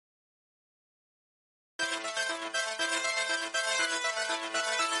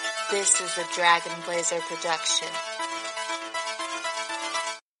This is a Dragon Blazer production.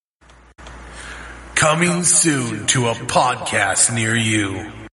 Coming soon to a podcast near you.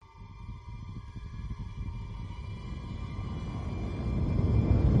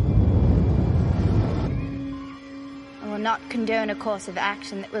 I will not condone a course of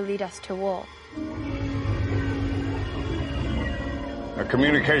action that will lead us to war. A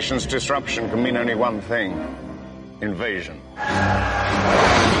communications disruption can mean only one thing: invasion.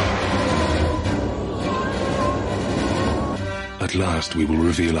 At last we will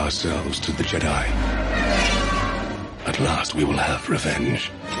reveal ourselves to the Jedi. At last we will have revenge.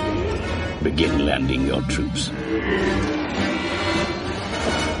 Begin landing your troops.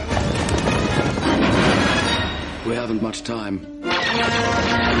 We haven't much time.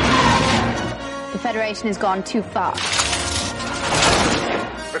 The Federation has gone too far.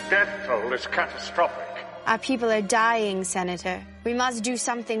 The death toll is catastrophic. Our people are dying, Senator. We must do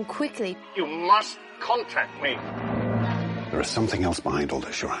something quickly. You must contact me. There is something else behind all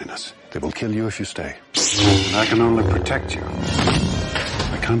this, Your Highness. They will kill you if you stay. And I can only protect you.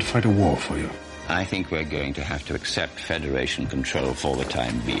 I can't fight a war for you. I think we're going to have to accept Federation control for the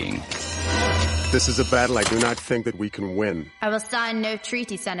time being. This is a battle I do not think that we can win. I will sign no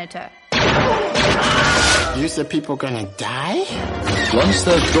treaty, Senator. You said people gonna die? Once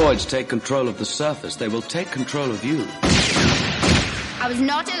those droids take control of the surface, they will take control of you. I was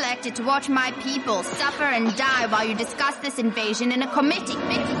not elected to watch my people suffer and die while you discuss this invasion in a committee.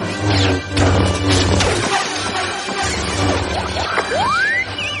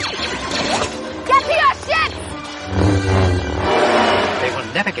 Get to your ships! They will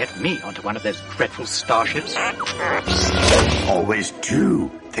never get me onto one of those dreadful starships. Always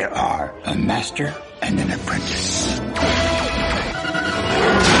two there are: a master and an apprentice.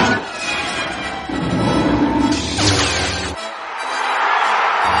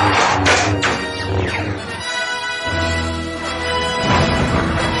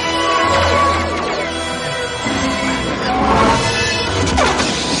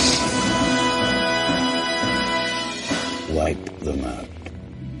 Wipe them out.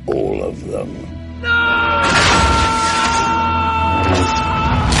 All of them.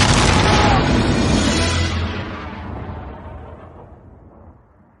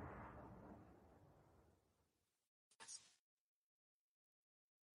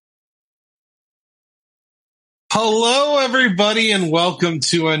 Hello, everybody, and welcome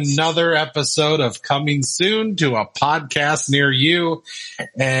to another episode of Coming Soon to a podcast near you.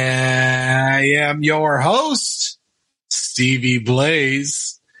 And I am your host, Stevie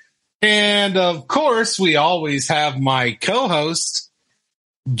Blaze. And of course, we always have my co-host,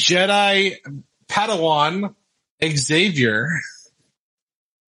 Jedi Padawan Xavier.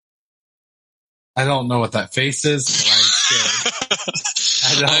 I don't know what that face is, but I'm scared.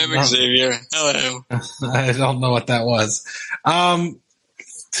 I'm Xavier. Hello. I don't know what that was.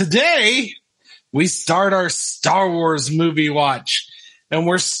 Today, we start our Star Wars movie watch, and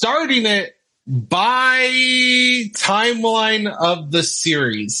we're starting it by timeline of the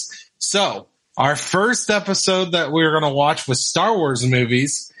series. So, our first episode that we're going to watch with Star Wars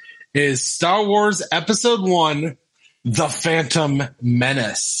movies is Star Wars Episode 1, The Phantom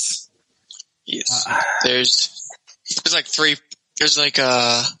Menace. Yes. There's like three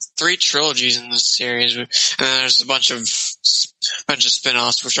trilogies in this series, and then there's a bunch of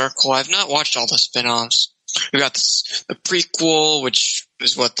spin-offs, which are cool. I've not watched all the spin-offs. We got the prequel, which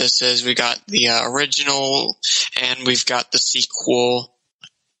is what this is. We got the original, and we've got the sequel.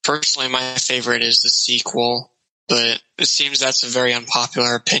 Personally, my favorite is the sequel, but it seems that's a very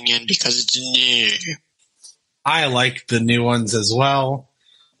unpopular opinion because it's new. I like the new ones as well.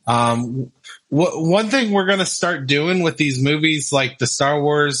 One thing we're going to start doing with these movies, like the Star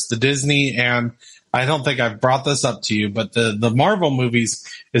Wars, the Disney, and I don't think I've brought this up to you, but the Marvel movies,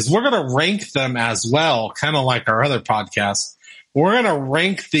 is we're going to rank them as well, kind of like our other podcast. We're going to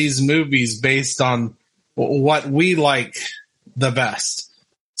rank these movies based on what we like the best.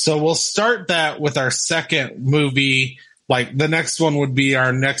 So we'll start that with our second movie. Like the next one would be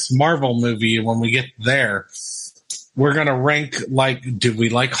our next Marvel movie. When we get there, we're going to rank, like, did we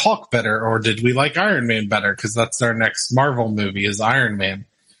like Hulk better or did we like Iron Man better? Because that's our next Marvel movie is Iron Man.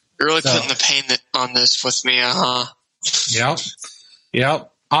 You're really putting the pain on this with me,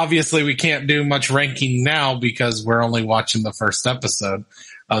 Yep. Obviously, we can't do much ranking now because we're only watching the first episode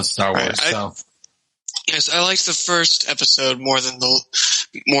of Star Wars. Yes, I liked the first episode more than the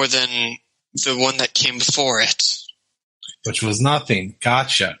one that came before it, which was nothing.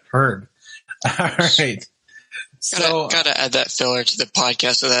 Gotcha. Heard. All right. So gotta add that filler to the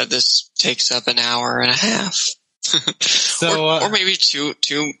podcast so that this takes up an hour and a half, or maybe two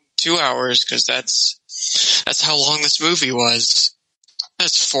 2 hours because that's how long this movie was.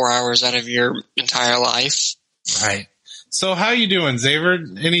 That's 4 hours out of your entire life. Right. So how you doing, Xavier?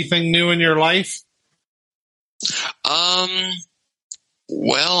 Anything new in your life?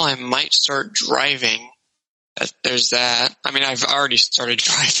 Well, I might start driving. There's that. I mean, I've already started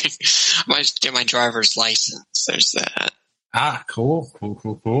driving. I might get my driver's license. There's that. Ah, cool. It was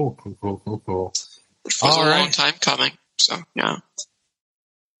a long time coming, so yeah.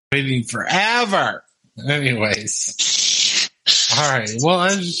 Waiting forever. Anyways. All right. Well,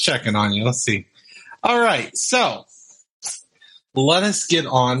 I'm just checking on you. Let's see. All right. So let us get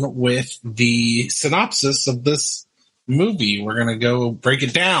on with the synopsis of this movie. We're going to go break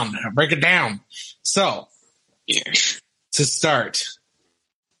it down. So to start,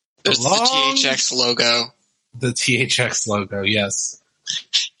 there's the THX logo. The THX logo. Yes.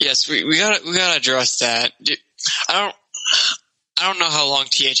 Yes. We gotta address that. I don't know how long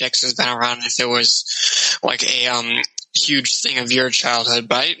THX has been around, if it was like a huge thing of your childhood,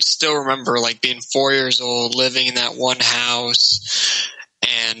 but I still remember like being 4 years old, living in that one house,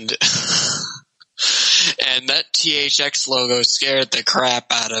 and that THX logo scared the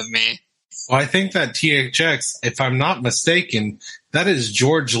crap out of me. Well, I think that THX, if I'm not mistaken, that is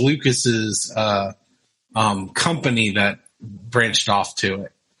George Lucas's company that branched off to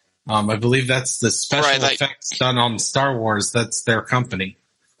it. I believe that's the special effects done on Star Wars. That's their company.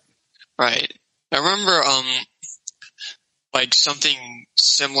 Right. I remember like something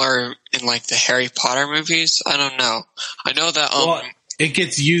similar in like the Harry Potter movies. I don't know. I know that well, it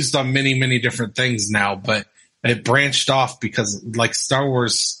gets used on many, many different things now, but it branched off because like Star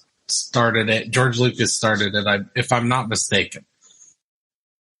Wars started it. George Lucas started it, if I'm not mistaken.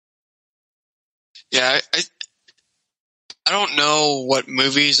 Yeah, I don't know what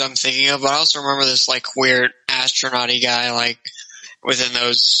movies I'm thinking of, but I also remember this like weird astronaut-y guy like within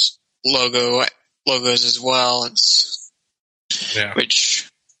those logos as well. Which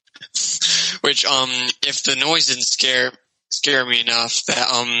if the noise didn't scare me enough,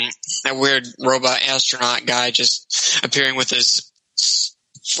 that weird robot astronaut guy just appearing with his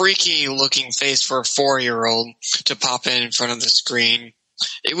freaky looking face for a 4-year-old to pop in front of the screen,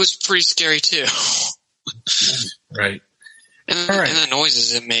 it was pretty scary too. Right. And the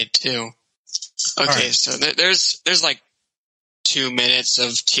noises it made too. Okay, so there's like 2 minutes of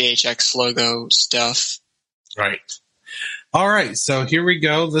THX logo stuff. Right. All right, so here we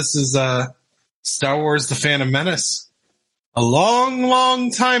go. This is Star Wars: The Phantom Menace. A long,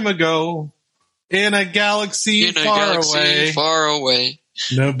 long time ago, in a galaxy far away,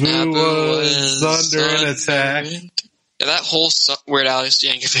 Naboo was under an attack. Yeah, that whole Weird Al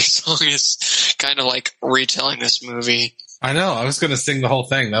Yankovic song is kind of like retelling this movie. I know. I was going to sing the whole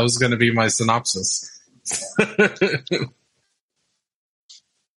thing. That was going to be my synopsis.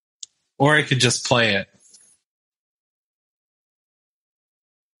 Or I could just play it.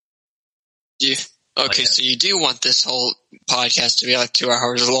 Okay, so you do want this whole podcast to be like 2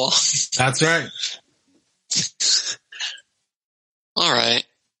 hours long. That's right. All right.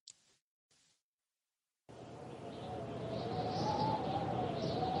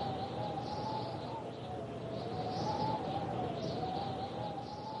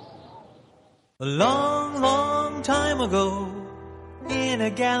 A long, long time ago, in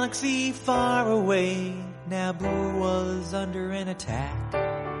a galaxy far away, Naboo was under an attack.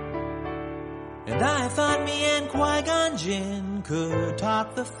 And I thought me and Qui-Gon Jinn could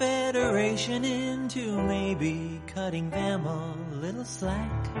talk the Federation into maybe cutting them a little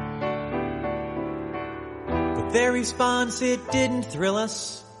slack. But their response, it didn't thrill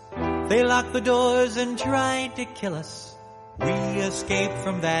us. They locked the doors and tried to kill us. We escaped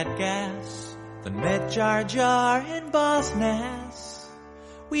from that gas, then met Jar Jar and Boss Nass.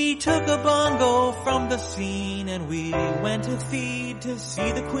 We took a bongo from the scene and we went to feed to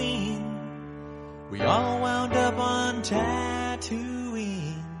see the Queen. We all wound up on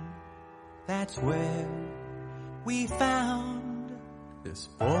Tatooine. That's where we found this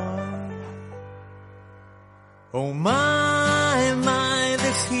boy. Oh my,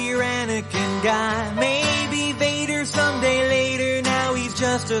 this here Anakin guy. Maybe Vader someday later, now he's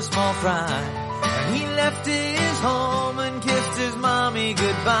just a small fry. And he left his home and kissed his mommy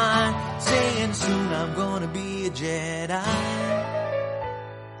goodbye, saying soon I'm gonna be a Jedi.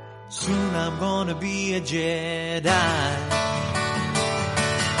 Soon I'm gonna be a Jedi.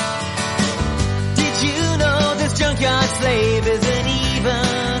 Did you know this junkyard slave isn't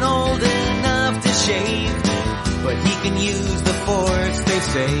even old enough to shave? But he can use the Force, they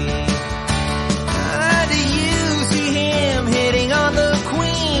say. Do you see him hitting on the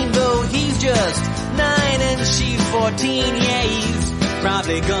Queen? Though he's just 9 and she's 14, yeah, he's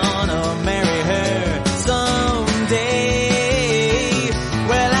probably gonna marry her someday.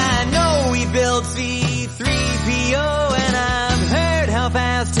 Well, I know he built C-3PO, and I've heard how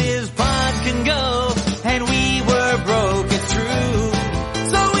fast his pod can go, and we were broke, it's true.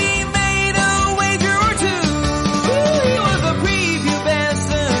 So we made a wager or two. He was a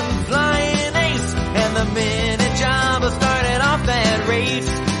prepubescent flying ace, and the minute Jabba started off that race,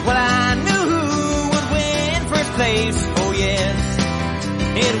 well, I knew who would win first place. Oh yes,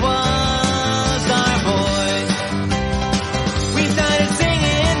 it was our boy. We started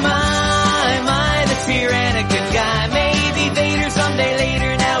singing, my, this here Anakin guy. Maybe Vader someday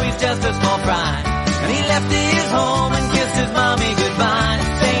later, now he's just a small fry. And he left his home and kissed his mommy goodbye,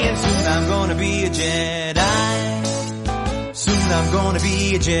 saying soon I'm gonna be a Jedi. Soon I'm gonna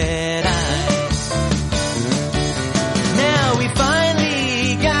be a Jedi. Now we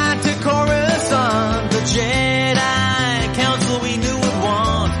finally got to Coruscant, the Jedi Council we knew would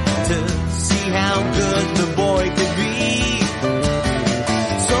want to see how good the boy could be.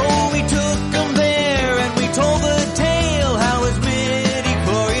 So we took him there and we told the tale how his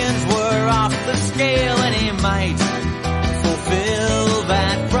midi-chlorians were off the scale, and he might fulfill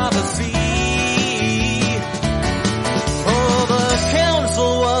that prophecy. Oh, the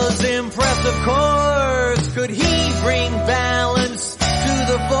council was impressed, of course. Could he bring balance to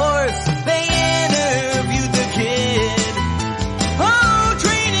the force? They interviewed the kid. Oh,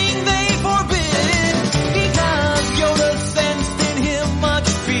 training they forbid, because Yoda sensed in him much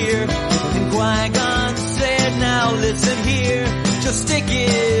fear. And Qui-Gon said, now listen here, just stick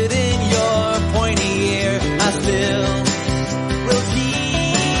it in your pointy ear. I still will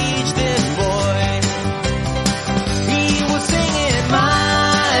teach this boy. He was singing,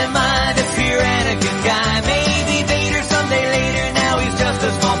 my, this here Anakin guy. Maybe Vader someday later, now he's just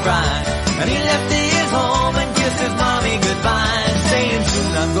a small fry. And he left his home and kissed his mommy goodbye, saying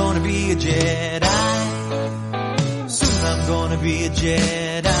soon I'm gonna be a Jedi. Soon I'm gonna be a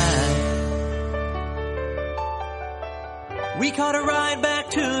Jedi. We caught a ride back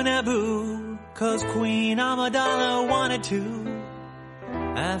to Naboo, 'cause Queen Amidala wanted to.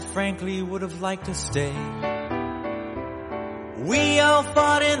 I frankly would have liked to stay. We all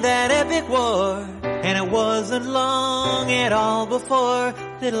fought in that epic war, and it wasn't long at all before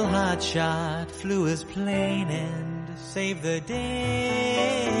little Hotshot flew his plane and saved the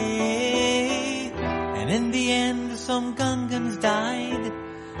day. And in the end, some Gungans died,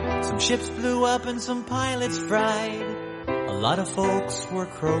 some ships blew up and some pilots fried. A lot of folks were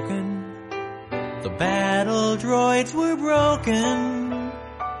croaking, the battle droids were broken,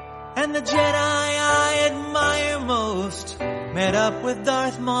 and the Jedi I admire most met up with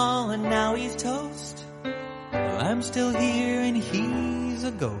Darth Maul and now he's toast. Well, I'm still here and he's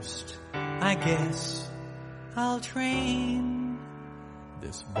a ghost. I guess I'll train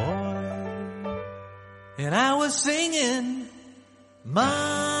this boy. And I was singing,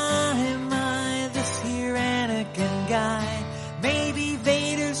 my, this here Anakin guy. Maybe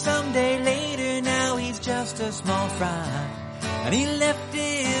Vader someday later, now he's just a small fry. And he left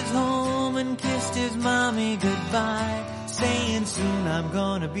his home and kissed his mommy goodbye, saying soon I'm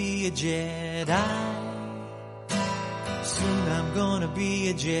gonna be a Jedi. Soon I'm gonna be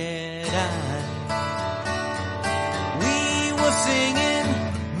a Jedi. We were singing,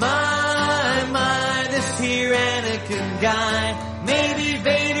 my, this here Anakin guy. Maybe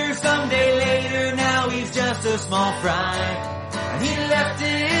Vader someday later, now he's just a small fry. And he left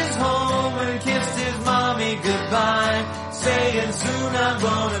his home and kissed his mommy goodbye, saying soon I'm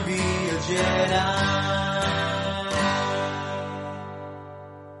gonna be a Jedi.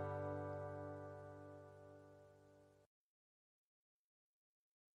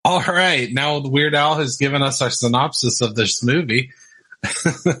 All right, now Weird Al has given us our synopsis of this movie.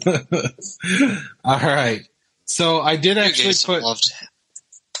 All right, so I did actually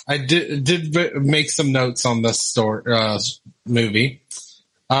I did make some notes on this movie.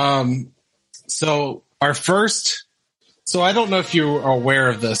 So our first, so I don't know if you're aware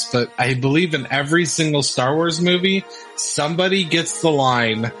of this, but I believe in every single Star Wars movie, somebody gets the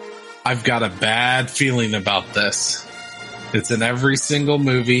line, "I've got a bad feeling about this." It's in every single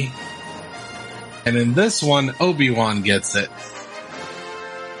movie. And in this one, Obi-Wan gets it.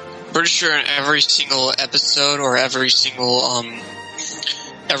 Pretty sure in every single episode or every single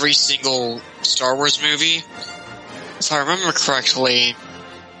Star Wars movie, if I remember correctly,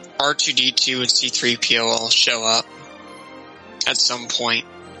 R2-D2 and C-3PO all show up at some point.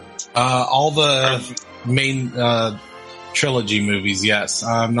 All the main trilogy movies, yes.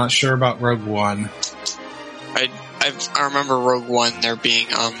 I'm not sure about Rogue One. I remember Rogue One there being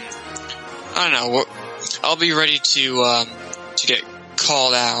I don't know. I'll be ready to get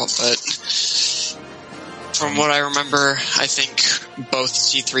called out, but from what I remember, I think both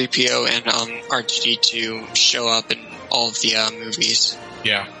C-3PO and R2-D2 show up in all of the movies.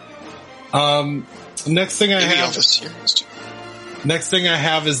 Yeah. Next thing I have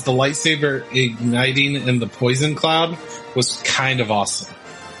is the lightsaber igniting in the poison cloud was kind of awesome.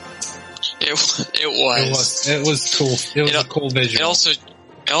 It was cool. It was a cool visual. It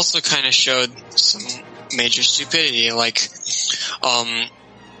also kind of showed some major stupidity. Like, I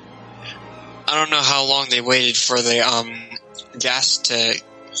don't know how long they waited for the gas to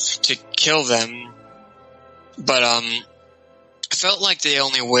kill them, but I felt like they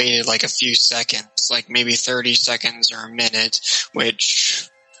only waited like a few seconds, like maybe 30 seconds or a minute, which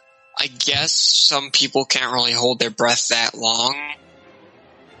I guess some people can't really hold their breath that long.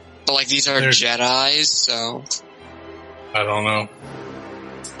 But like these are Jedis, so I don't know.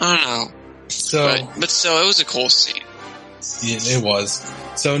 But still, it was a cool scene. Yeah, it was.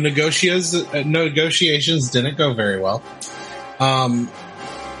 So negotiations didn't go very well.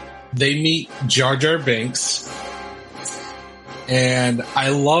 They meet Jar Jar Binks, and I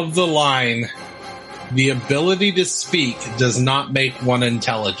love the line, "The ability to speak does not make one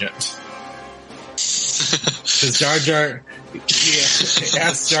intelligent." Because Jar Jar, he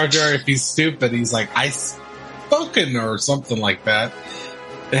asks Jar Jar if he's stupid. He's like, "I spoken," or something like that.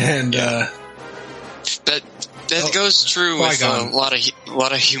 And that goes true with a lot of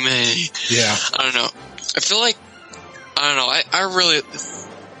humanity. Yeah, I don't know. I feel like I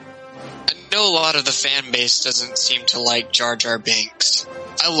know a lot of the fan base doesn't seem to like Jar Jar Binks.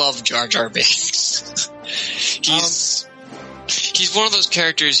 I love Jar Jar Binks. He's one of those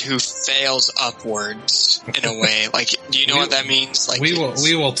characters who fails upwards in a way. Like, do you know what that means? Like,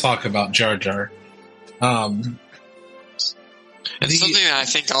 we will talk about Jar Jar. And something that I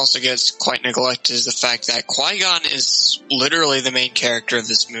think also gets quite neglected is the fact that Qui-Gon is literally the main character of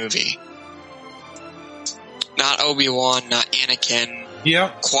this movie. Not Obi-Wan, not Anakin.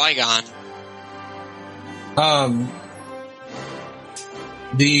 Yep. Qui-Gon.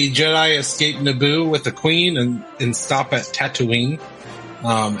 The Jedi escape Naboo with the Queen and stop at Tatooine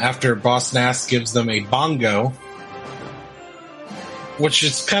after Boss Nass gives them a bongo, which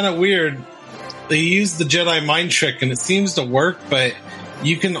is kind of weird. They use the Jedi mind trick and it seems to work, but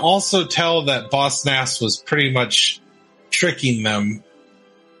you can also tell that Boss Nass was pretty much tricking them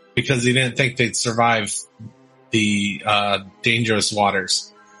because he didn't think they'd survive the dangerous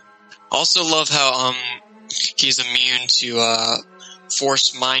waters. Also love how he's immune to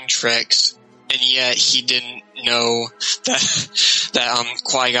Force mind tricks, and yet he didn't know that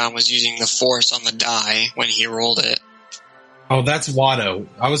Qui-Gon was using the Force on the die when he rolled it. Oh, that's Watto.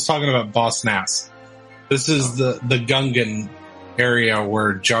 I was talking about Boss Nass. This is the Gungan area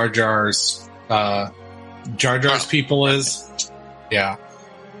where Jar Jar's people is. Yeah.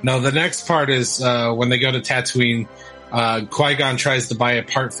 No, the next part is when they go to Tatooine, Qui-Gon tries to buy a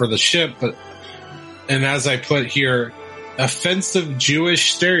part for the ship, and as I put here, offensive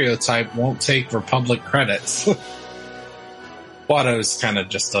Jewish stereotype won't take Republic credits. Watto's kind of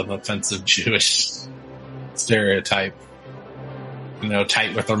just an offensive Jewish stereotype. You know,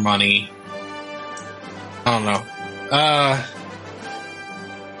 tight with their money. I don't know.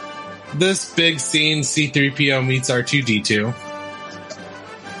 This big scene, C-3PO meets R2-D2.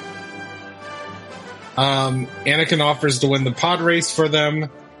 Anakin offers to win the pod race for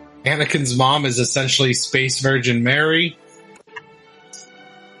them. Anakin's mom is essentially Space Virgin Mary.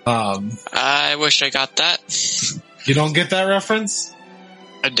 I wish I got that. You don't get that reference?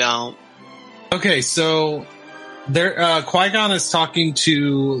 I don't. Okay, so Qui-Gon is talking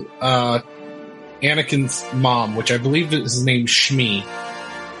to Anakin's mom, which I believe is his name Shmi.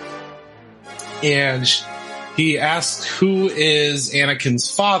 And he asks who is Anakin's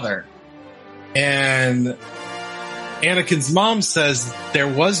father. And Anakin's mom says there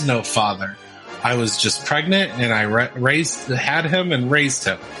was no father. I was just pregnant and I had him and raised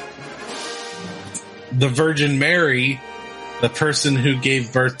him. The Virgin Mary, the person who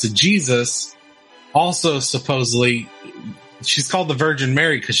gave birth to Jesus, also supposedly, she's called the Virgin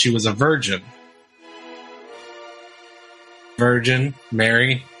Mary because she was a virgin. Virgin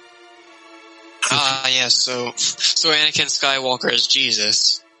Mary. Yes. So Anakin Skywalker is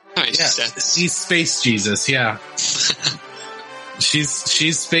Jesus. That makes sense. He's Space Jesus. Yeah.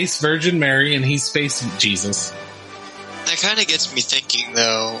 She's Space Virgin Mary and he's Space Jesus. That kind of gets me thinking,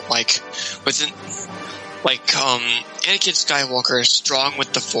 though. Anakin Skywalker is strong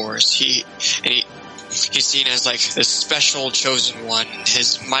with the Force. He's seen as this special chosen one.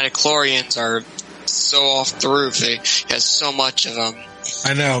 His midichlorians are so off the roof. He has so much of them.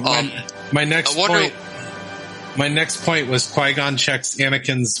 I know. My next point. My next point was Qui-Gon checks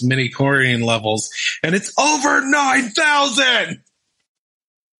Anakin's midichlorian levels, and it's over 9,000!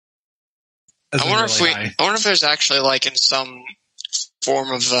 I wonder if there's actually, like, in some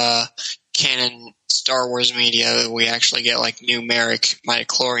form of canon Star Wars media, we actually get, like, numeric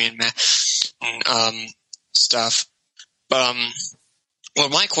midichlorian stuff. But, well,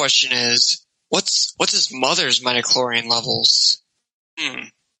 my question is, what's his mother's midichlorian levels?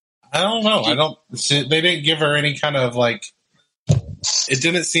 I don't know. They didn't give her any kind of, like, it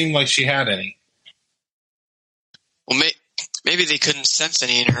didn't seem like she had any. Well, maybe they couldn't sense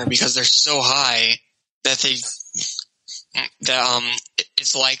any in her because they're so high that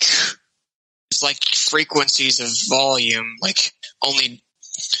it's like frequencies of volume. Like, only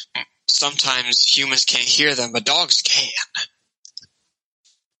sometimes humans can't hear them, but dogs can.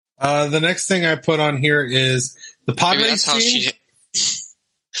 The next thing I put on here is the pod race scene.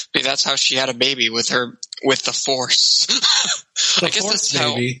 Maybe that's how she had a baby with the Force. I guess Force that's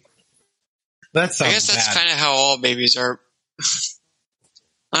baby. That sounds I guess that's kind of how all babies are.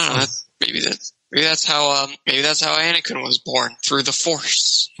 I don't know. Maybe that's how Anakin was born, through the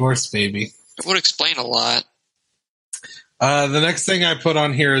Force. Force baby. It would explain a lot. The next thing I put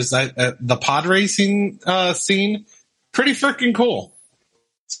on here is the pod racing scene. Pretty freaking cool.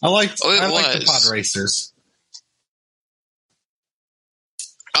 I like the pod racers.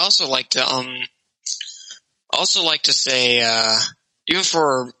 I also like to say, even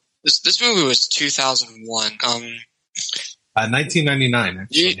for this movie was 2001. 1999,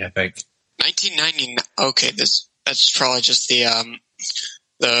 actually, I think. 1999. Okay, that's probably just the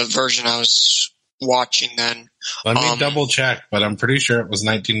version I was watching then. Let me double check, but I'm pretty sure it was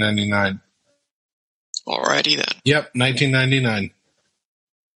 1999. Alrighty then. Yep, 1999.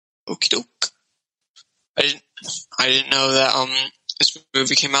 Okie doke. I didn't know that this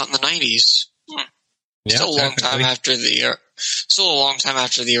movie came out in the 90s. Yeah, still a long time after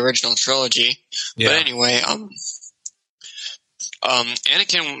the original trilogy. Yeah. But anyway,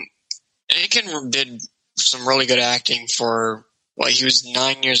 Anakin did some really good acting for he was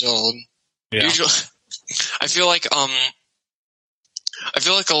 9 years old. Yeah. Usually, I feel like a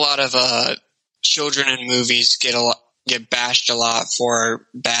lot of children in movies get bashed a lot for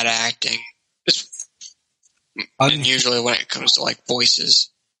bad acting. And usually when it comes to like voices.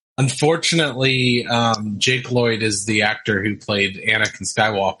 Unfortunately, Jake Lloyd is the actor who played Anakin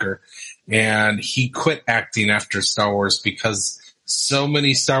Skywalker, and he quit acting after Star Wars because so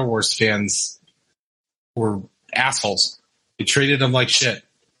many Star Wars fans were assholes. They treated him like shit.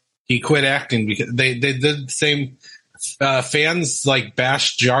 He quit acting because they did the same. Fans like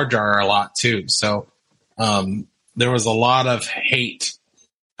bashed Jar Jar a lot too, so there was a lot of hate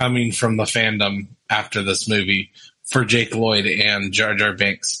coming from the fandom after this movie for Jake Lloyd and Jar Jar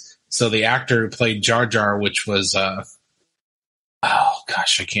Binks. So the actor who played Jar Jar, which was not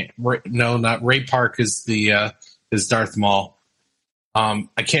Ray Park is is Darth Maul. I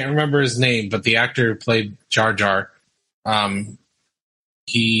can't remember his name, but the actor who played Jar Jar,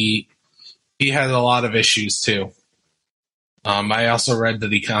 he had a lot of issues too. I also read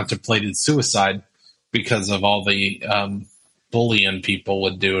that he contemplated suicide because of all the bullying people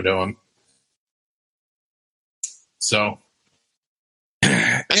would do to him. So,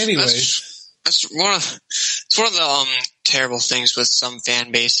 anyways, that's one of the terrible things with some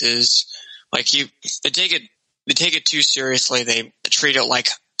fan bases. Like they take it too seriously. They treat it like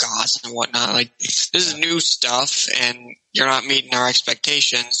gods and whatnot. Like, this is new stuff, and you're not meeting our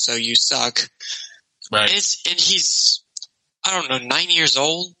expectations, so you suck. Right? And he's, I don't know, 9 years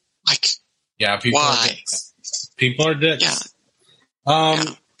old. Like, yeah, people why? Are dicks. People are dicks. Yeah.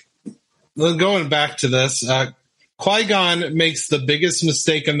 Going back to this. Qui-Gon makes the biggest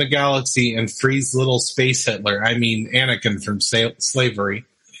mistake in the galaxy and frees little space Hitler. I mean, Anakin from slavery.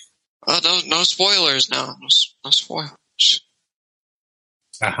 No spoilers now. No spoilers.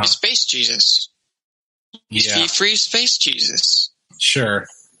 Uh-huh. Space Jesus. Yeah. He frees Space Jesus. Sure.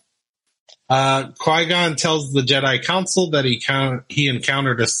 Qui-Gon tells the Jedi Council that he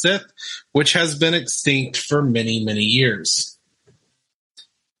encountered a Sith, which has been extinct for many, many years.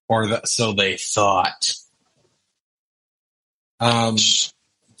 So they thought.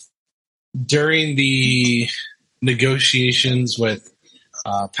 During the negotiations with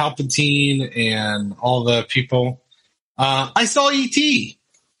Palpatine and all the people, I saw E.T.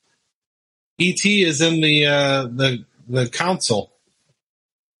 E.T. is in the council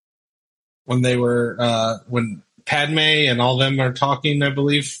when they were when Padme and all them are talking. I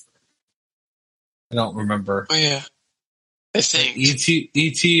believe. I don't remember. Oh yeah, I think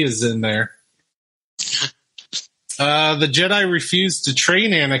E.T. is in there. The Jedi refuse to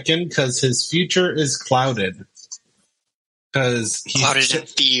train Anakin because his future is clouded. because clouded in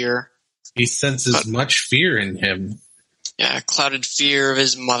fear. He senses much fear in him. Yeah, clouded fear of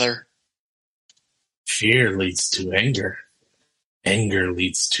his mother. Fear leads to anger. Anger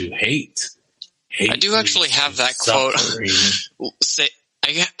leads to hate. Hate I do actually have that quote.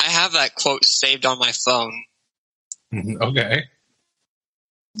 I have that quote saved on my phone. Okay.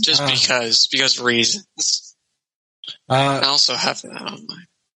 Just because reasons. I also have that on my.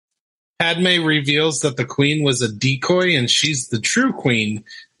 Padme reveals that the queen was a decoy and she's the true queen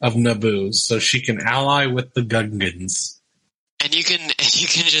of Naboo, so she can ally with the Gungans. And you can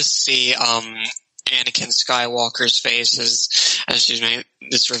just see Anakin Skywalker's face as she's made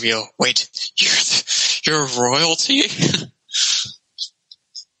this reveal. Wait, you're royalty?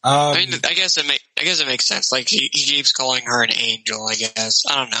 I mean, I guess it makes sense. Like he keeps calling her an angel. I guess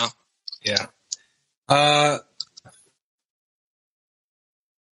I don't know. Yeah.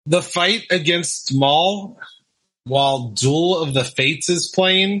 The fight against Maul, while Duel of the Fates is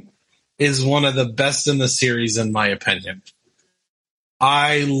playing, is one of the best in the series, in my opinion.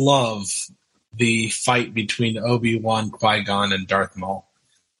 I love the fight between Obi-Wan, Qui-Gon, and Darth Maul.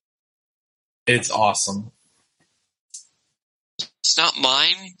 It's awesome. It's not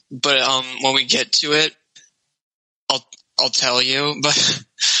mine, but when we get to it, I'll tell you. But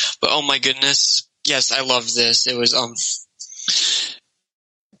oh my goodness, yes, I love this. It was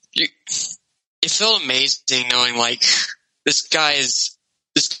it felt amazing knowing like this guy is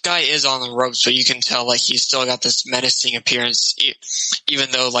on the ropes, but you can tell like he's still got this menacing appearance, even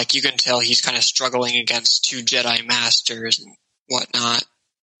though like you can tell he's kind of struggling against two Jedi masters and whatnot.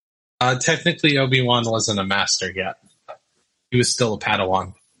 Technically, Obi-Wan wasn't a master yet. He was still a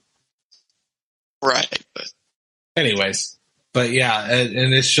Padawan. Right. Anyways, but yeah,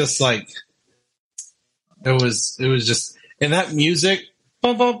 and it's just like it was just, and that music,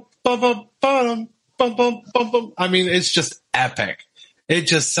 bum, bum, bum, bum, bum, bum, bum, bum, bum. I mean, it's just epic. It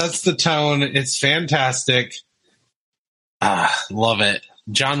just sets the tone. It's fantastic. Love it.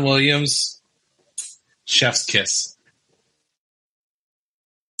 John Williams, chef's kiss.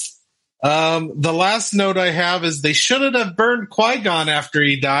 The last note I have is they shouldn't have burned Qui-Gon after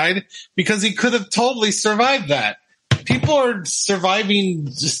he died because he could have totally survived that. People are surviving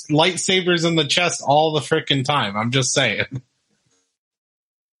just lightsabers in the chest all the frickin' time. I'm just saying.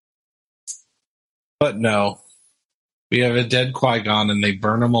 But no. We have a dead Qui-Gon and they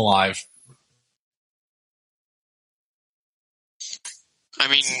burn him alive. I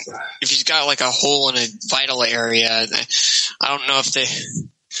mean, if he's got like a hole in a vital area, I don't know if they...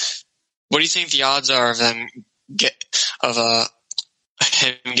 What do you think the odds are of him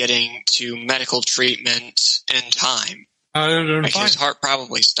getting to medical treatment in time? Like his heart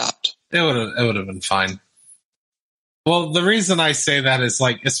probably stopped. It would have been fine. Well, the reason I say that is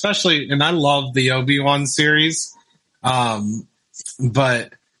like, especially, and I love the Obi-Wan series,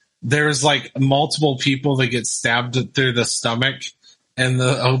 but there's like multiple people that get stabbed through the stomach in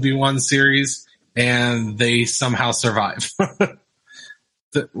the Obi-Wan series, and they somehow survive.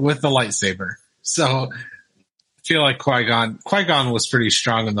 With the lightsaber. So I feel like Qui-Gon was pretty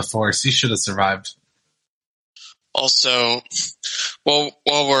strong in the Force. He should have survived. Also, while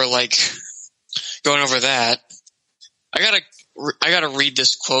we're like going over that, I gotta read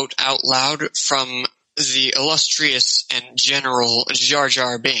this quote out loud from the illustrious and General Jar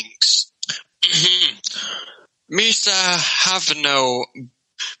Jar Binks. Misa no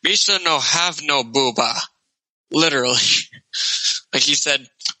have no booba. Literally. Like he said,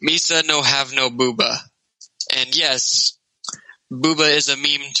 Misa no have no booba. And yes, booba is a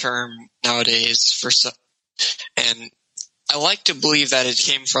meme term nowadays for some, and I like to believe that it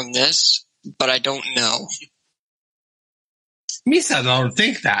came from this, but I don't know. Misa don't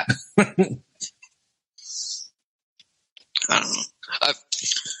think that. I don't know. I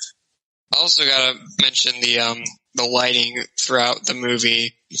also gotta mention the lighting throughout the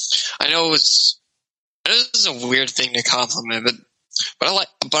movie. I know this is a weird thing to compliment, but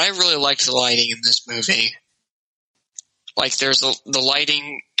I really liked the lighting in this movie. Like there's the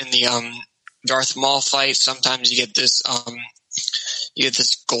lighting in the Darth Maul fight. Sometimes you get this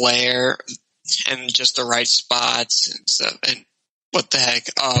glare and just the right spots and stuff. And what the heck?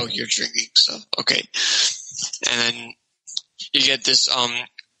 Oh, you're drinking stuff. Okay. And then you get this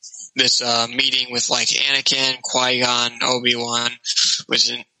meeting with like Anakin, Qui-Gon, Obi-Wan,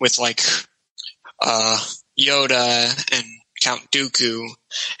 with like Yoda and Count Dooku,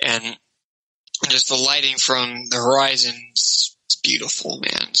 and just the lighting from the horizon. It's beautiful,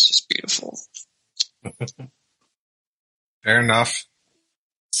 man. It's just beautiful. Fair enough.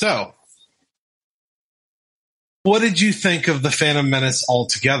 So, what did you think of the Phantom Menace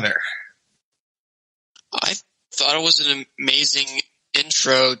altogether? I thought it was an amazing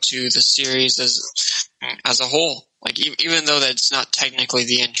intro to the series as a whole. Like, even though that's not technically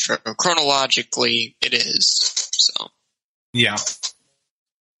the intro, chronologically it is. So, yeah.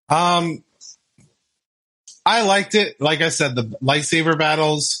 I liked it. Like I said, the lightsaber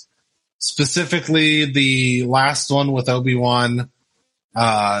battles, specifically the last one with Obi-Wan,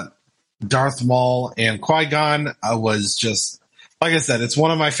 Darth Maul, and Qui-Gon, was just, like I said, it's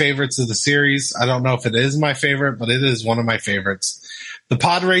one of my favorites of the series. I don't know if it is my favorite, but it is one of my favorites. The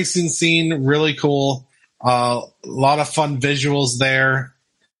pod racing scene, really cool. A lot of fun visuals there.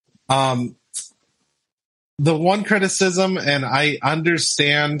 The one criticism, and I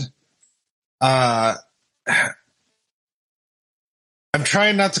understand, I'm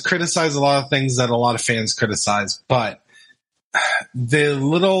trying not to criticize a lot of things that a lot of fans criticize, but there's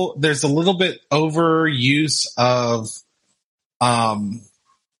a little bit overuse of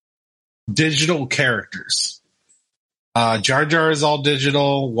digital characters. Jar Jar is all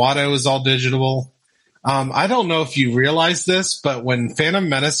digital. Watto is all digital. I don't know if you realize this, but when Phantom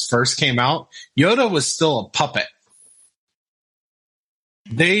Menace first came out, Yoda was still a puppet.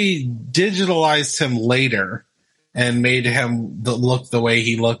 They digitalized him later and made him look the way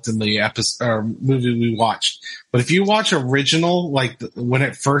he looked in the episode or movie we watched. But if you watch original, like when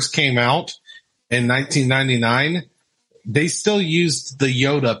it first came out in 1999, they still used the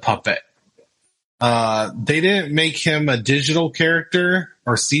Yoda puppet. They didn't make him a digital character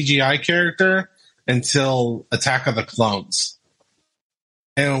or CGI character until Attack of the Clones.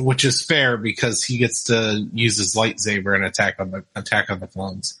 And which is fair because he gets to use his lightsaber in Attack of the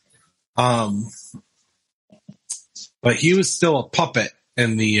Clones. But he was still a puppet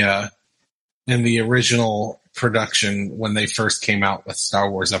in the original production when they first came out with Star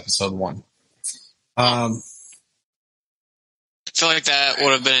Wars Episode 1. I feel like that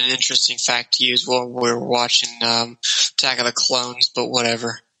would have been an interesting fact to use while we were watching Attack of the Clones, but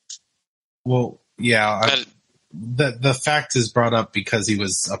whatever. Well, yeah, the fact is brought up because he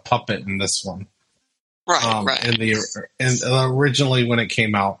was a puppet in this one, right? Right. Originally when it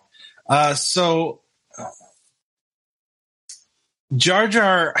came out, so Jar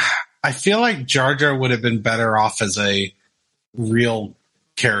Jar, I feel like Jar Jar would have been better off as a real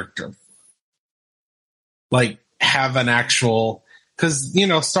character, like have an actual, because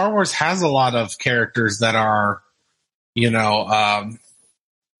Star Wars has a lot of characters that are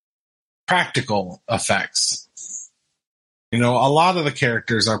practical effects. A lot of the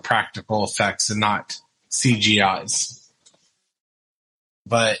characters are practical effects and not CGIs.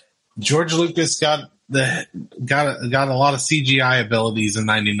 But George Lucas got a lot of CGI abilities in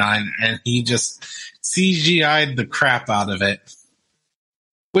 '99, and he just CGI'd the crap out of it,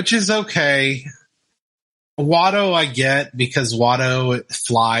 which is okay. Watto I get because Watto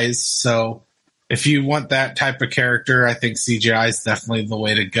flies, so if you want that type of character, I think CGI is definitely the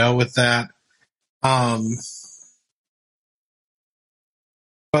way to go with that.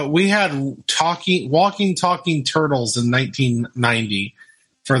 But we had walking, talking turtles in 1990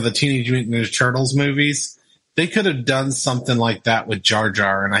 for the Teenage Mutant Ninja Turtles movies. They could have done something like that with Jar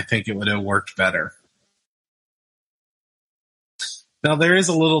Jar, and I think it would have worked better. Now, there is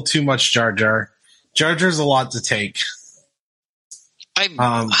a little too much Jar Jar. Jar Jar's a lot to take. I don't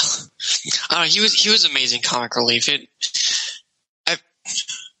know, he was amazing comic relief.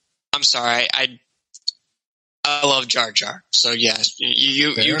 I'm sorry, I love Jar Jar. So yes,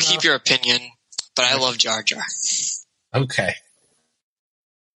 you keep your opinion, but I love Jar Jar. Okay.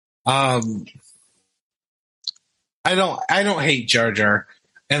 I don't hate Jar Jar,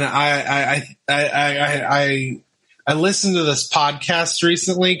 and I listened to this podcast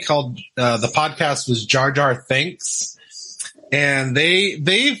recently called the podcast was Jar Jar Thinks, and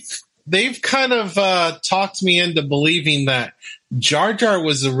they've kind of talked me into believing that Jar Jar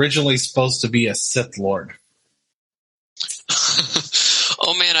was originally supposed to be a Sith Lord.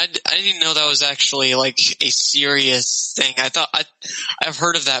 Oh man, I didn't know that was actually like a serious thing. I've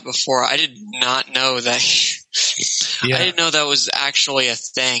heard of that before. I did not know that. Yeah. I didn't know that was actually a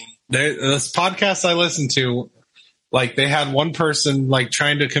thing. This podcast I listened to, like they had one person like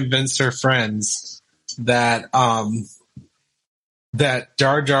trying to convince her friends that that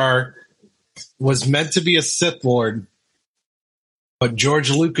Jar Jar was meant to be a Sith Lord, but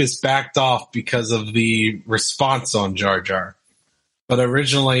George Lucas backed off because of the response on Jar Jar. But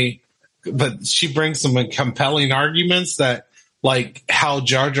she brings some compelling arguments that, like, how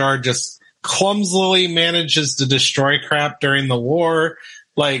Jar Jar just clumsily manages to destroy crap during the war.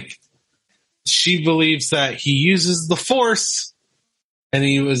 Like, she believes that he uses the Force, and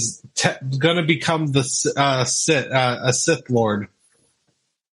he was going to become a Sith Lord.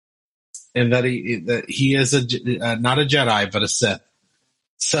 and that he is not a Jedi but a Sith.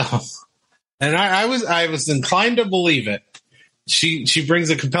 So, and I was inclined to believe it. She brings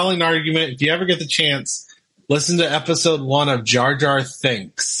a compelling argument. If you ever get the chance, listen to episode 1 of Jar Jar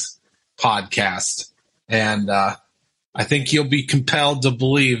Thinks podcast, and I think you'll be compelled to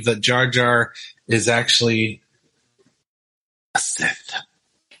believe that Jar Jar is actually a Sith.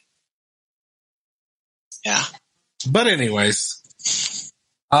 Yeah. But anyways,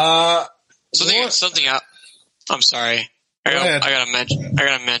 something out. I'm sorry. I gotta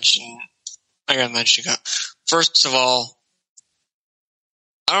mention. First of all,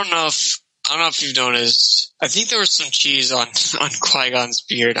 I don't know if you've noticed. I think there was some cheese on Qui-Gon's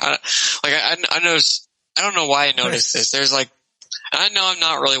beard. I noticed. I don't know why I noticed this. There's I know I'm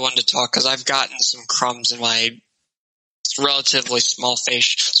not really one to talk because I've gotten some crumbs in my relatively small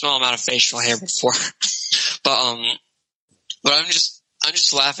amount of facial hair before. But I'm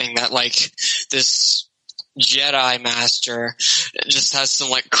just laughing that this Jedi Master just has some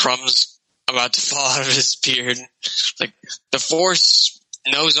crumbs about to fall out of his beard. The Force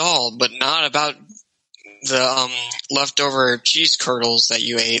knows all, but not about the leftover cheese curdles that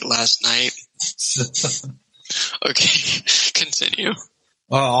you ate last night. Okay, continue.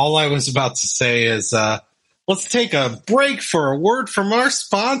 Well, all I was about to say is let's take a break for a word from our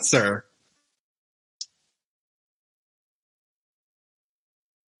sponsor.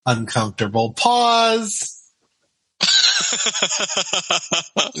 Uncomfortable pause.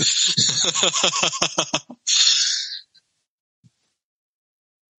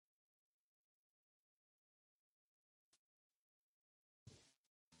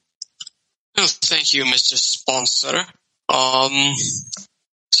 Oh, thank you, Mr. Sponsor.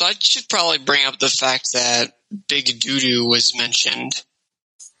 So I should probably bring up the fact that Big Doodoo was mentioned.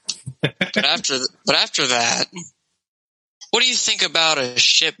 But after that, what do you think about a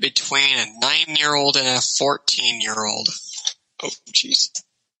ship between a 9-year-old and a 14-year-old? Oh, jeez.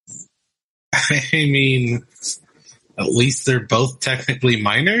 I mean, at least they're both technically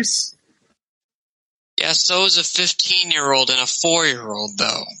minors. Yeah, so is a 15-year-old and a 4-year-old,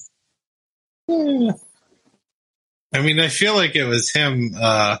 though. I mean, I feel like it was him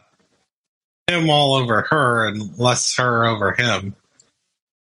all over her and less her over him.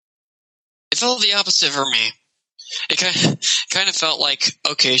 It felt the opposite for me. It kind of felt like,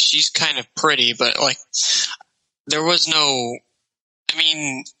 okay, she's kind of pretty, but there was no. I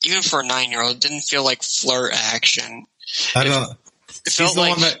mean, even for a 9-year-old, it didn't feel like flirt action. I don't. It felt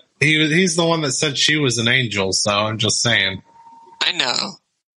like he's the one that said she was an angel. So I'm just saying. I know.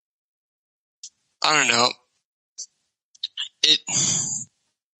 I don't know.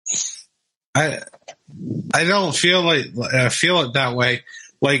 I don't feel feel it that way.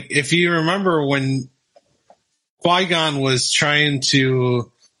 If you remember when Qui-Gon was trying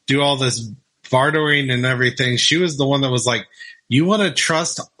to do all this bartering and everything, she was the one that was like, you want to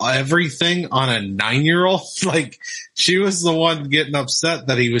trust everything on a 9-year-old? She was the one getting upset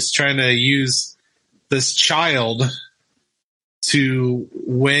that he was trying to use this child to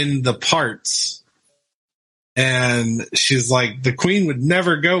win the parts. And she's like, the queen would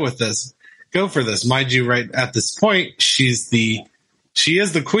never go for this. Mind you, right at this point, she is the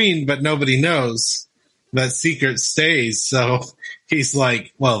queen, but nobody knows. That secret stays. So he's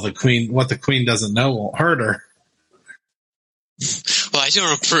like, well, what the queen doesn't know won't hurt her. Well, I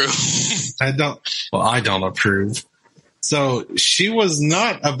don't approve. I don't approve. So she was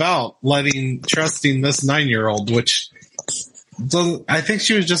not about trusting this 9-year-old, which I think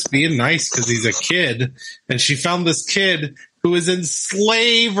she was just being nice because he's a kid, and she found this kid who is in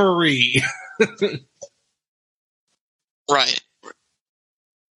slavery. Right.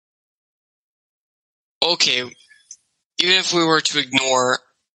 Okay. Even if we were to ignore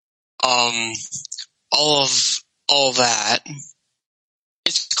all of that,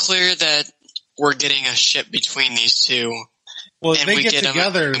 it's clear that we're getting a ship between these two. Well, and we get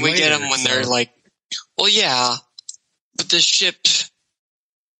together. We get them when they're well, yeah. But the ship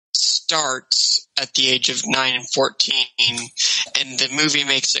starts at the age of 9 and 14, and the movie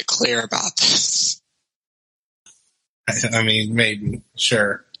makes it clear about this. I mean, maybe,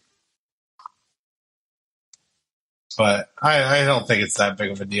 sure. But I don't think it's that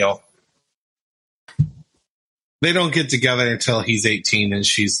big of a deal. They don't get together until he's 18 and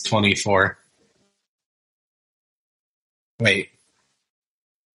she's 24. Wait.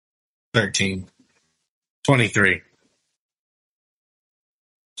 13. 23.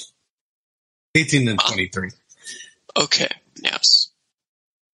 18 and 23. Okay, yes.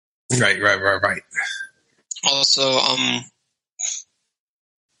 Right. Also,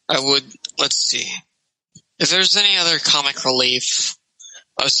 let's see. If there's any other comic relief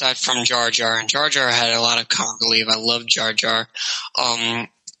aside from Jar Jar, and Jar Jar had a lot of comic relief. I love Jar Jar.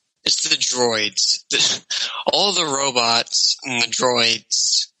 It's the droids. All the robots and the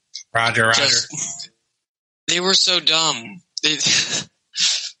droids. Roger. They were so dumb.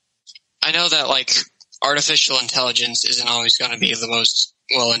 I know that, like, artificial intelligence isn't always going to be the most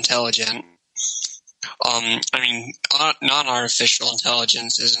intelligent. Non-artificial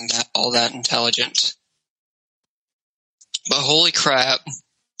intelligence isn't all that intelligent. But holy crap,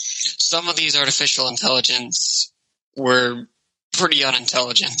 some of these artificial intelligence were pretty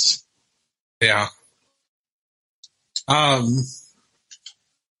unintelligent. Yeah.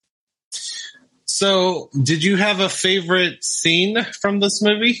 So, did you have a favorite scene from this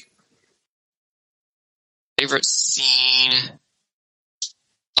movie? Favorite scene?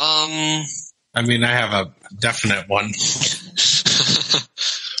 I have a definite one.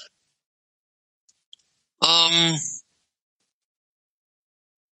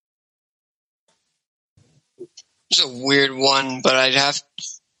 It's a weird one, but I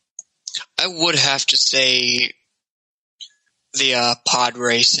would have to say the pod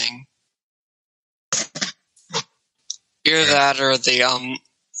racing. Either that or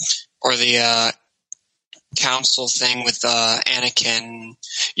the council thing with Anakin,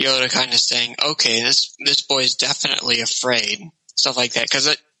 Yoda kind of saying, "Okay, this boy's definitely afraid," stuff like that,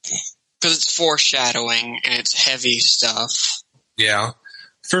 because it's foreshadowing and it's heavy stuff. Yeah,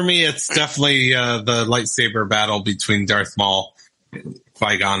 for me, it's definitely the lightsaber battle between Darth Maul,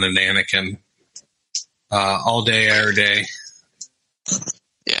 Qui-Gon, and Anakin. All day, every day.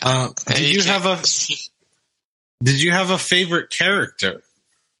 Yeah. Did you have a favorite character?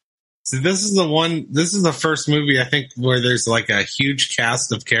 So this is the first movie I think where there's like a huge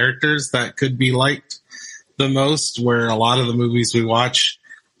cast of characters that could be liked the most, where a lot of the movies we watch,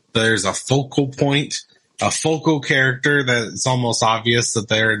 there's a focal point, a focal character that it's almost obvious that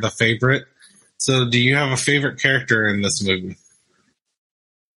they're the favorite. So do you have a favorite character in this movie?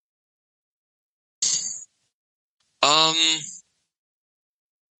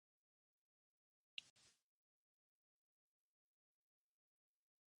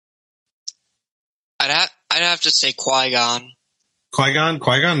 I'd have to say Qui-Gon.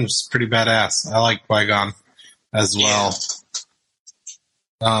 Qui-Gon's pretty badass. I like Qui-Gon as well.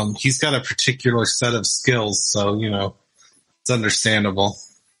 Yeah. He's got a particular set of skills, so it's understandable.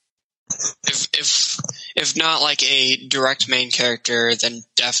 If not like a direct main character, then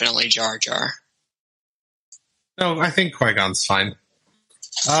definitely Jar Jar. No, I think Qui-Gon's fine.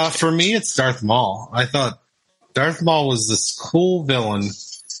 For me, it's Darth Maul. I thought Darth Maul was this cool villain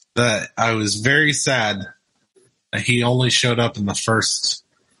that I was very sad that he only showed up in the first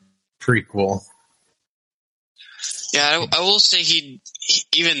prequel. Yeah, I will say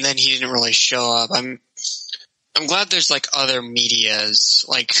even then he didn't really show up. I'm glad there's like other medias.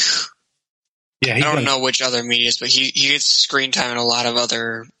 Like, I don't know which other medias, but he gets screen time in a lot of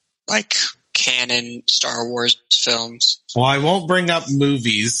other like canon Star Wars films. Well, I won't bring up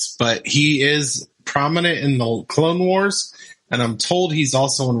movies, but he is prominent in the Clone Wars, and I'm told he's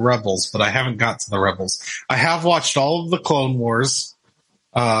also in Rebels, but I haven't got to the Rebels. I have watched all of the Clone Wars,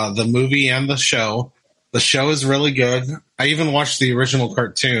 the movie and the show. The show is really good. I even watched the original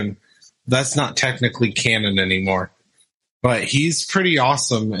cartoon. That's not technically canon anymore, but he's pretty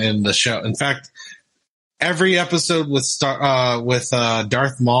awesome in the show. In fact, every episode with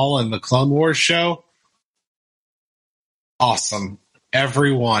Darth Maul and the Clone Wars show, awesome.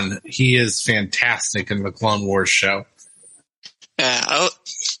 Everyone. He is fantastic in the Clone Wars show. Yeah, I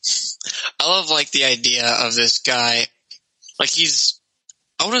love like the idea of this guy. Like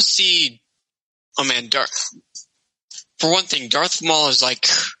I want to see. Oh man, for one thing, Darth Maul is like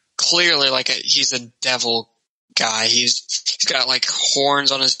clearly like he's a devil guy. He's got like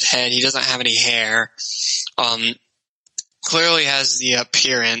horns on his head. He doesn't have any hair. Clearly has the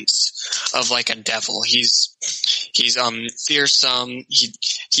appearance of like a devil. He's fearsome. He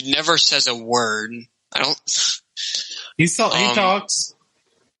never says a word. He talks.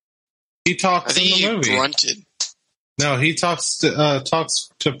 He talks in the movie. He grunted. No, he talks to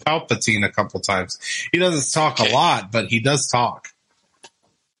Palpatine a couple times. He doesn't talk a lot, but he does talk.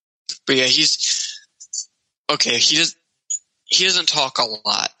 But yeah, he doesn't talk a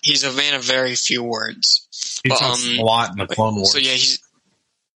lot. He's a man of very few words. He talks a lot in the Clone Wars. So yeah,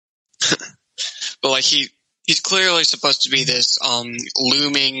 but like he's clearly supposed to be this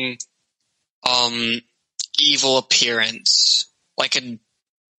looming evil appearance, like a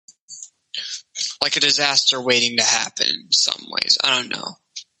disaster waiting to happen in some ways. I don't know.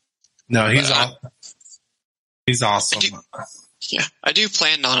 No, he's awesome. Yeah, I do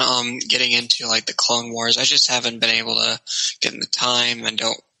plan on getting into like the Clone Wars. I just haven't been able to get in the time, and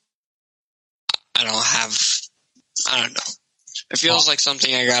I don't know. It feels like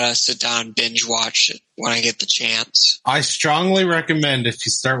something I gotta sit down and binge watch when I get the chance. I strongly recommend, if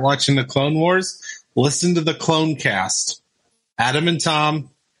you start watching the Clone Wars, listen to the Clone Cast. Adam and Tom,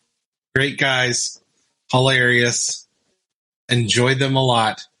 great guys, hilarious. Enjoy them a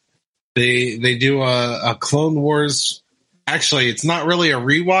lot. They do a Clone Wars. Actually, it's not really a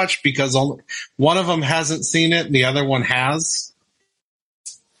rewatch because one of them hasn't seen it and the other one has.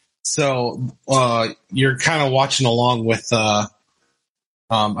 So you're kind of watching along with. I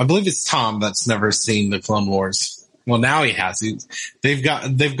believe it's Tom that's never seen the Clone Wars. Well, now he has. They've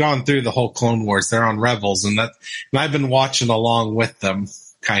gone through the whole Clone Wars. They're on Rebels, and I've been watching along with them,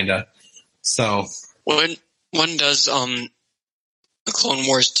 kind of. So when does the Clone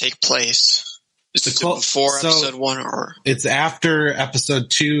Wars take place? Is it before episode 1 or? It's after episode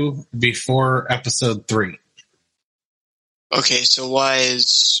 2, before episode 3. Okay, so why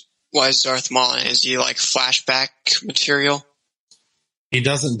is Darth Maul? Is he like flashback material? He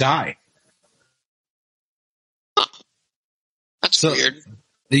doesn't die. Huh. That's weird.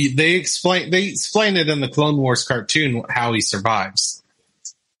 They explain it in the Clone Wars cartoon how he survives.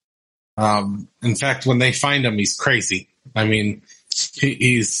 In fact, when they find him, he's crazy. I mean,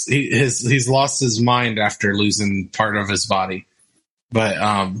 he's lost his mind after losing part of his body. But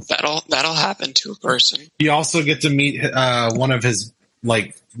that'll happen to a person. You also get to meet one of his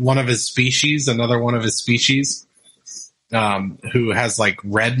species, another one of his species, who has like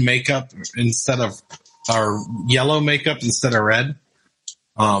red makeup or yellow makeup instead of red.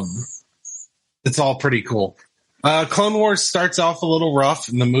 It's all pretty cool. Clone Wars starts off a little rough,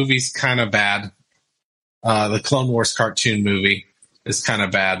 and the movie's kind of bad. The Clone Wars cartoon movie is kind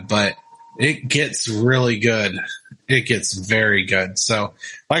of bad, but it gets really good. It gets very good. So,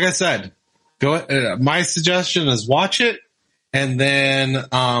 like I said, my suggestion is watch it and then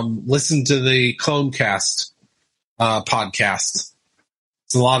listen to the Clone Cast podcast.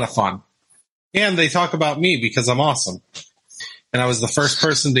 It's a lot of fun. And they talk about me because I'm awesome. And I was the first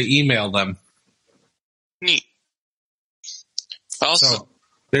person to email them. Neat. Also, so,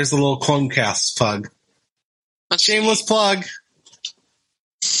 there's a little Clone Cast plug. Shameless plug.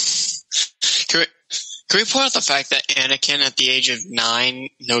 Can we point out the fact that Anakin, at the age of 9,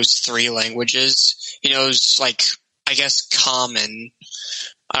 knows 3 languages? He knows, like, I guess, Common.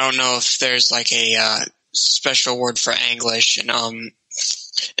 I don't know if there's like a special word for English in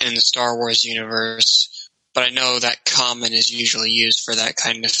the Star Wars universe, but I know that Common is usually used for that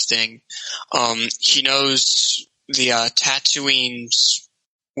kind of thing. He knows the Tatooine's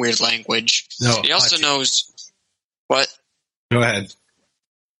weird language. No, he also knows what? Go ahead.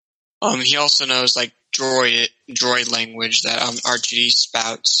 He also knows like droid language that R2D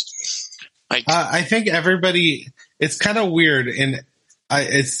spouts. Like, I think everybody. It's kind of weird, and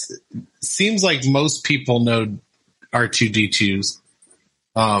it seems like most people know R2D2's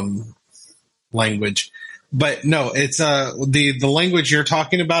language, but no, it's the language you're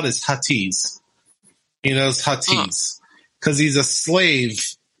talking about is Huttese. He knows Huttese because he's a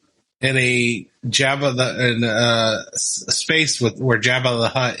slave in a space where Jabba the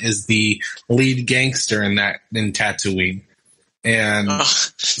Hutt is the lead gangster in Tatooine, and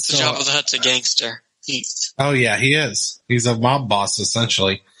so Jabba the Hutt's a gangster. Oh yeah, he is. He's a mob boss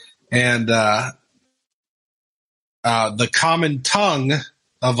essentially, and the common tongue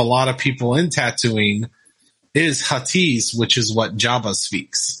of a lot of people in Tatooine is Huttese, which is what Jabba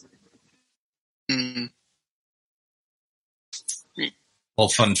speaks. Mm-hmm. Well,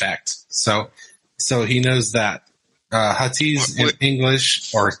 fun fact. So he knows that Huttese in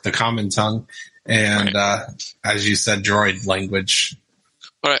English, or the common tongue, and as you said, droid language.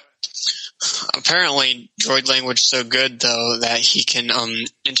 But apparently, droid language is so good though that he can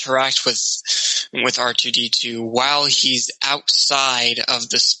interact with R2D2 while he's outside of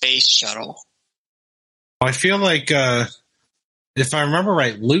the space shuttle. I feel like, if I remember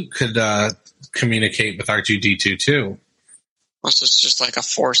right, Luke could communicate with R2D2 too. Unless it's just like a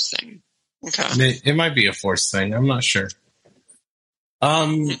force thing. Okay. It might be a force thing. I'm not sure.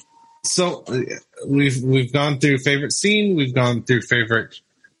 So we've gone through favorite scene. We've gone through favorite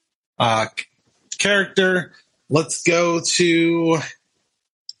character. Let's go to,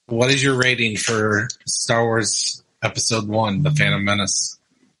 what is your rating for Star Wars Episode 1, The Phantom Menace?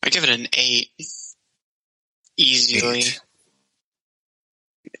 I give it an 8. Easily. 8.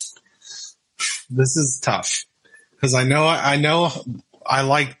 This is tough. Because I know I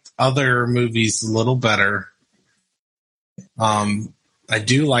liked other movies a little better. I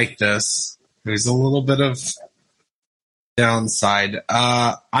do like this. There's a little bit of downside.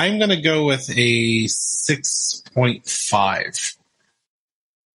 I'm going to go with a 6.5.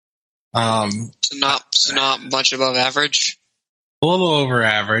 So not much above average. A little over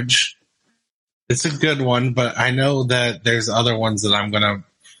average. It's a good one, but I know that there's other ones that I'm going to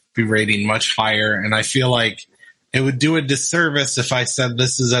be rating much higher, and I feel like it would do a disservice if I said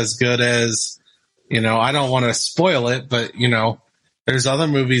this is as good as, I don't want to spoil it, but there's other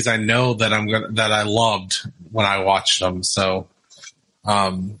movies I know that that I loved when I watched them. So,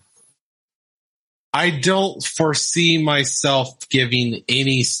 I don't foresee myself giving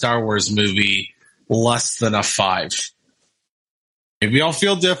any Star Wars movie less than a 5. Maybe I'll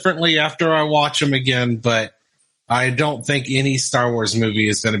feel differently after I watch them again, but I don't think any Star Wars movie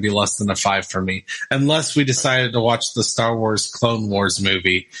is going to be less than a 5 for me, unless we decided to watch the Star Wars Clone Wars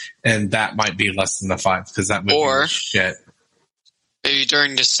movie, and that might be less than a 5 because that movie was shit. Maybe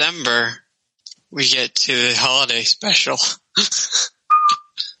during December we get to the holiday special.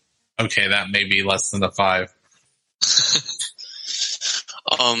 Okay, that may be less than a 5.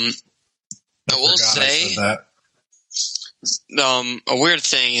 I will say a weird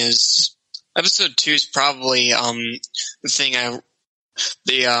thing is episode 2 is probably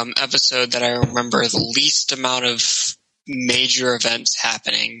the episode that I remember the least amount of major events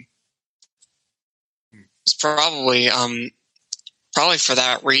happening. It's probably for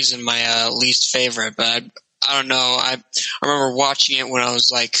that reason my least favorite, but I don't know. I remember watching it when I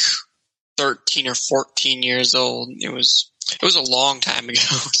was like 13 or 14 years old. It was a long time ago,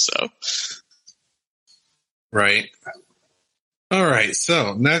 so. Right. All right,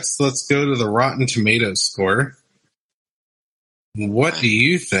 so next let's go to the Rotten Tomatoes score. What do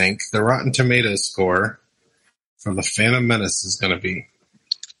you think the Rotten Tomatoes score for the Phantom Menace is going to be?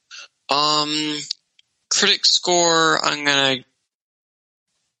 Critic score, I'm gonna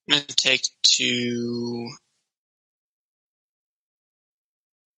take to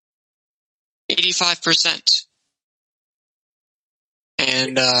 85%.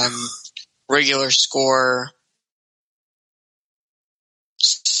 And regular score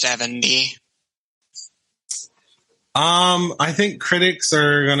 70. I think critics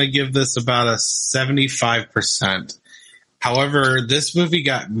are going to give this about a 75%. However, this movie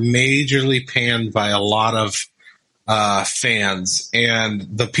got majorly panned by a lot of fans,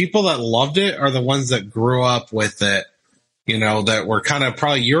 and the people that loved it are the ones that grew up with it, that were kind of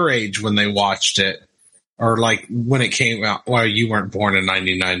probably your age when they watched it, or like when it came out. Well, you weren't born in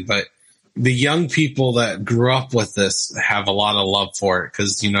 99, but the young people that grew up with this have a lot of love for it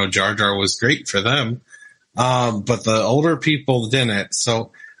because, Jar Jar was great for them. But the older people didn't.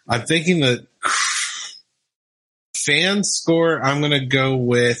 So I'm thinking that fan score, I'm going to go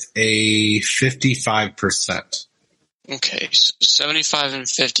with a 55%. Okay, so 75 and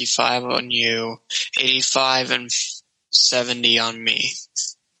 55 on you, 85 and 70 on me.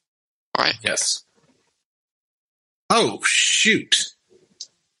 All right. Yes. Oh, shoot.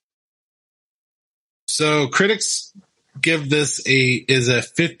 So critics give this is a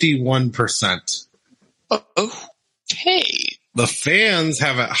 51%. Okay. The fans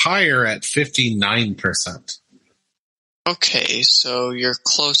have it higher at 59%. Okay, so you're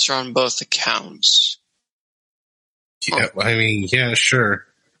closer on both accounts. Yeah, I mean, yeah, sure.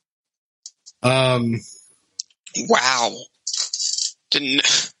 Wow. I didn't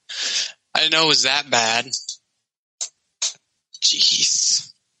know it was that bad.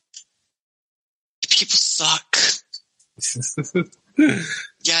 Jeez. People suck.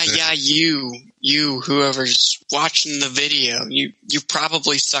 Yeah, you, whoever's watching the video, you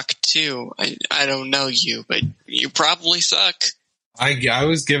probably suck too. I don't know you, but you probably suck. I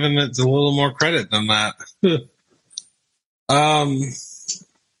was giving it a little more credit than that. Look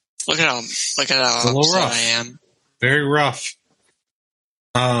at how upset I am. Very rough.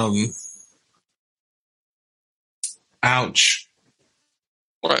 Ouch.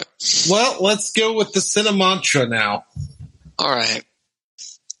 What? Well, let's go with the Cinemantra now. All right.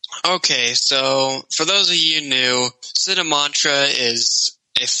 Okay, so for those of you new, Cinemantra is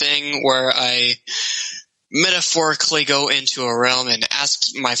a thing where I metaphorically go into a realm and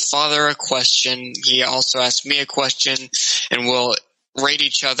ask my father a question. He also asks me a question, and we'll rate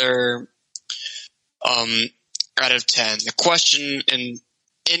each other out of 10. The question in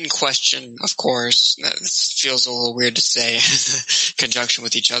question, of course, that feels a little weird to say in conjunction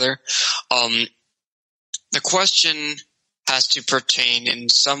with each other. The question has to pertain in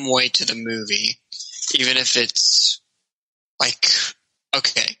some way to the movie, even if it's like,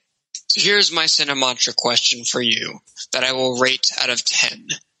 okay, so here's my Cinemantra question for you that I will rate out of 10.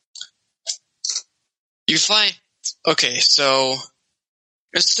 Okay, so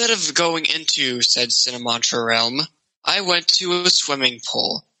instead of going into said Cinemantra realm, I went to a swimming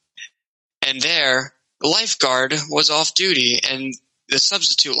pool, and there, the lifeguard was off duty, and the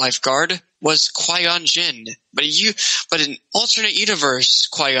substitute lifeguard was Qui-Gon Jinn. But an alternate universe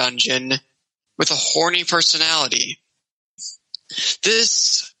Qui-Gon Jinn with a horny personality.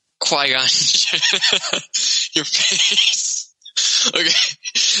 This Qui-Gon Jinn, your face. Okay,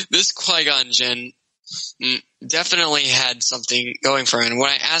 this Qui-Gon Jinn definitely had something going for him. When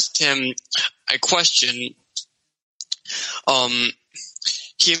I asked him a question,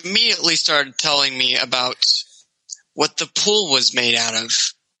 he immediately started telling me about what the pool was made out of.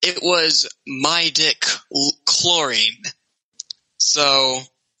 It was my dick chlorine. So,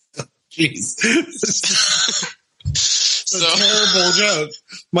 jeez, so terrible joke.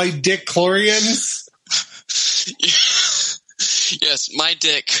 My dick chlorines. Yes, my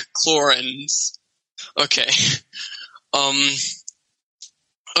dick chlorines. Okay.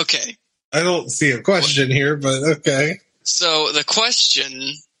 Okay. I don't see a question here, but okay. So the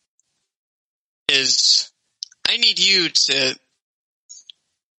question is, I need you to...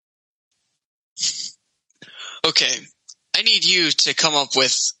 Okay. I need you to come up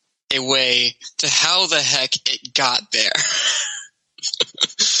with a way to how the heck it got there.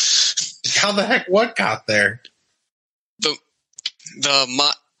 How the heck what got there? The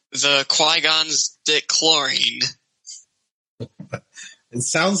Qui-Gon's dick chlorine. It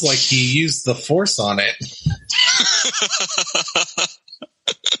sounds like he used the Force on it.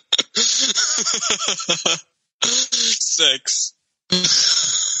 Six.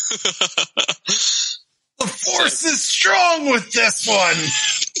 The Force is strong with this one.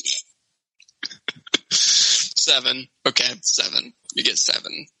 7. Okay, 7. You get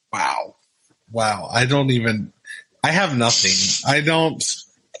 7. Wow. I have nothing. I don't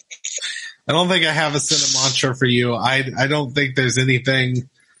think I have a cinemantra for you. I don't think there's anything.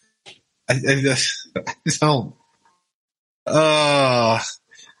 I don't. I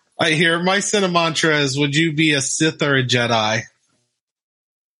hear my cinemantra is, would you be a Sith or a Jedi?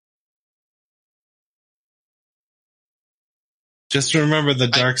 Just remember the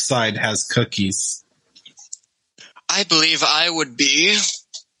dark side has cookies. I believe I would be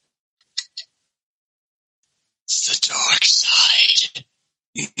the dark side.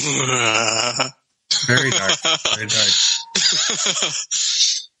 Very dark. Very dark.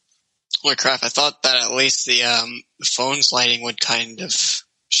 Holy crap, I thought that at least the phone's lighting would kind of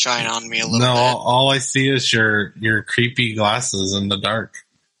shine on me a little bit. No, all I see is your creepy glasses in the dark.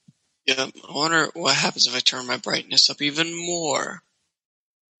 Yeah, I wonder what happens if I turn my brightness up even more.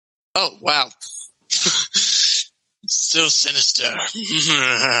 Oh, wow. Still sinister.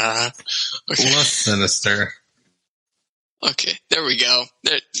 Okay. Less sinister. Okay, there we go.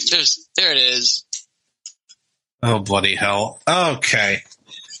 There it is. Oh, bloody hell. Okay.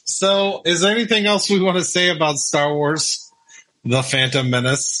 So, is there anything else we want to say about Star Wars? The Phantom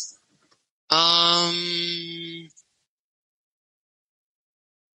Menace? I'm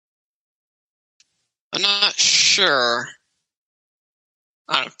not sure.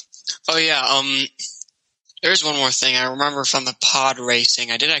 There's one more thing I remember from the pod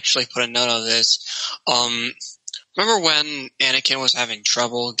racing. I did actually put a note of this. Remember when Anakin was having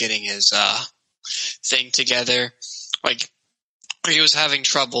trouble getting his thing together? Like, he was having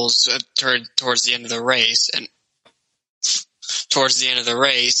troubles towards the end of the race,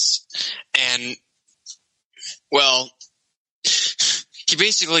 and well, he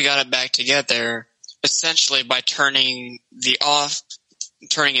basically got it back together essentially by turning it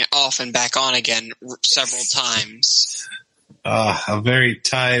off and back on again several times. A very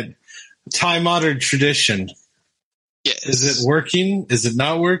time-honored tradition. Yes. Is it working? Is it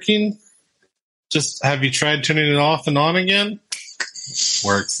not working? Just have you tried turning it off and on again?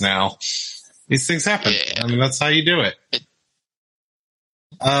 Works now. These things happen. Yeah. I mean, that's how you do it.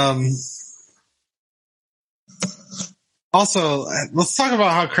 Also, let's talk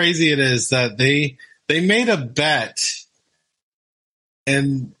about how crazy it is that they made a bet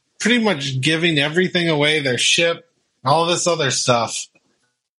and pretty much giving everything away, their ship, all this other stuff,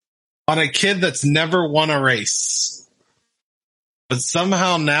 on a kid that's never won a race. But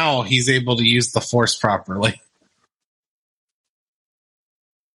somehow now he's able to use the Force properly.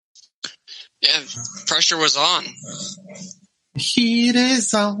 Yeah, pressure was on. Heat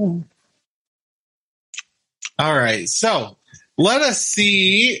is on. All right, so let us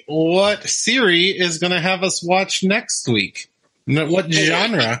see what Siri is going to have us watch next week. What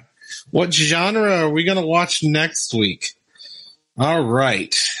genre? What genre are we going to watch next week? All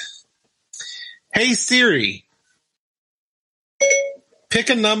right. Hey, Siri. Pick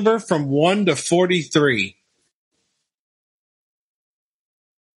a number from 1 to 43.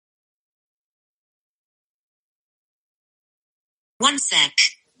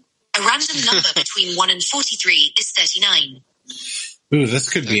 between 1 and 43 is 39. Ooh, this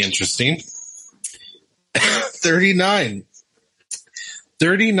could be interesting. 39.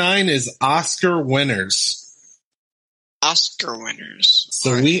 39 is Oscar winners. Oscar winners.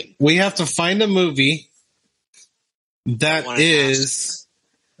 So we have to find a movie that has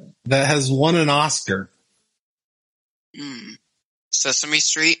won an Oscar. Sesame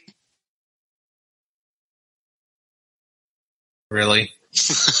Street. Really?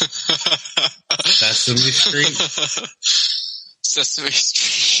 Sesame Street? Sesame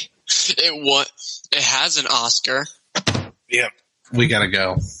Street. It has an Oscar. Yep. We gotta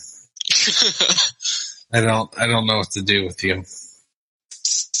go. I don't know what to do with you.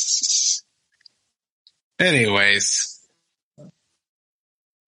 Anyways.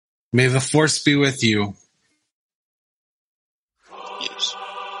 May the force be with you. Yes.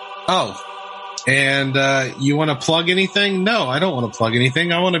 Oh. And you want to plug anything? No, I don't want to plug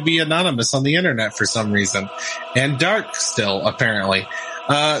anything. I want to be anonymous on the internet for some reason. And dark still, apparently.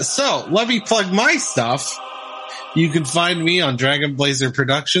 So, let me plug my stuff. You can find me on Dragon Blazer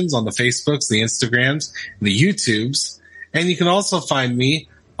Productions on the Facebooks, the Instagrams, the YouTubes. And you can also find me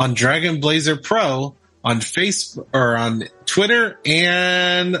on Dragon Blazer Pro on Facebook or on Twitter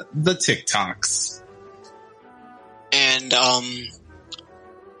and the TikToks. And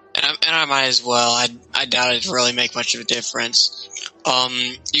I might as well. I doubt it'd really make much of a difference.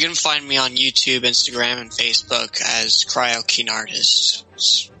 You can find me on YouTube, Instagram, and Facebook as Cryo Keen Artist.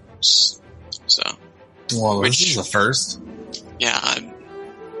 So. Well, this is the first. Yeah.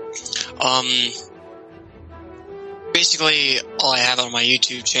 Basically, all I have on my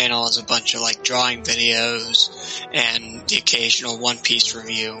YouTube channel is a bunch of like drawing videos and the occasional One Piece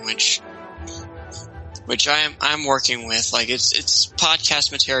review, which I'm working with. Like it's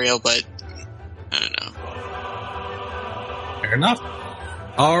podcast material, but I don't know. Fair enough.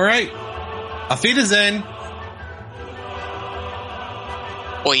 All right. Auf Wiedersehen.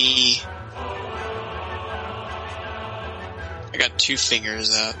 Oi. I got 2 fingers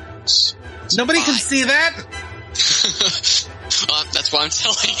up. Nobody can see that. That's what I'm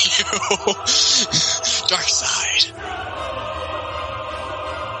telling you. Dark side.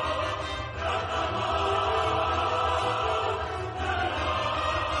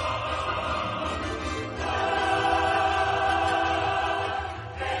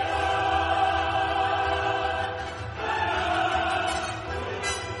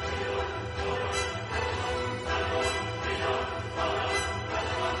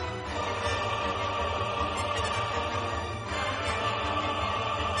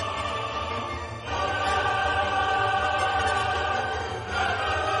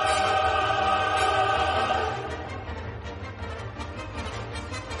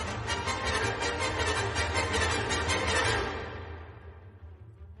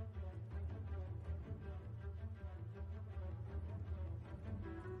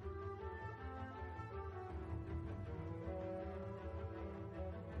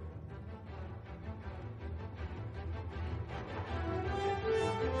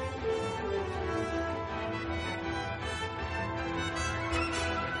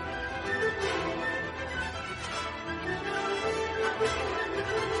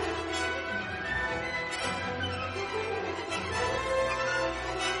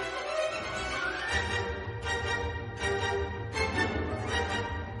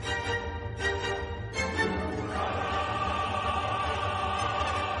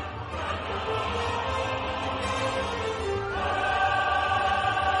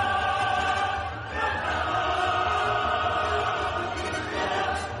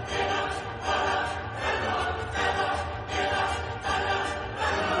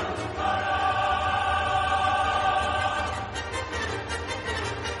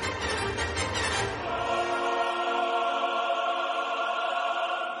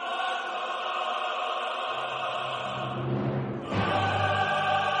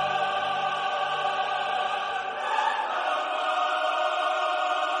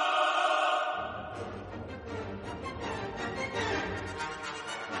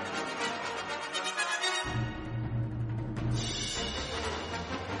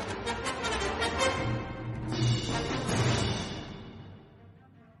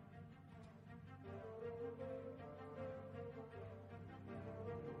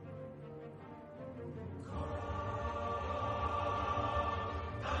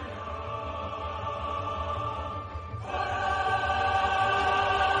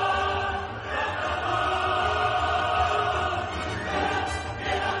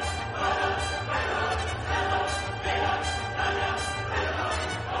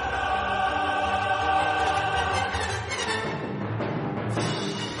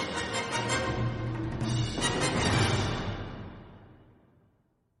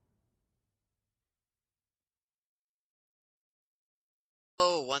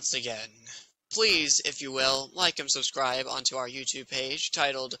 Oh, once again, please, if you will, like and subscribe onto our YouTube page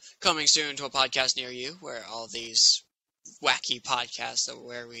titled Coming Soon to a Podcast Near You, where all these wacky podcasts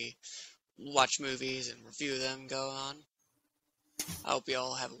where we watch movies and review them go on. I hope you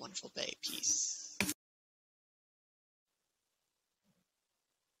all have a wonderful day. Peace.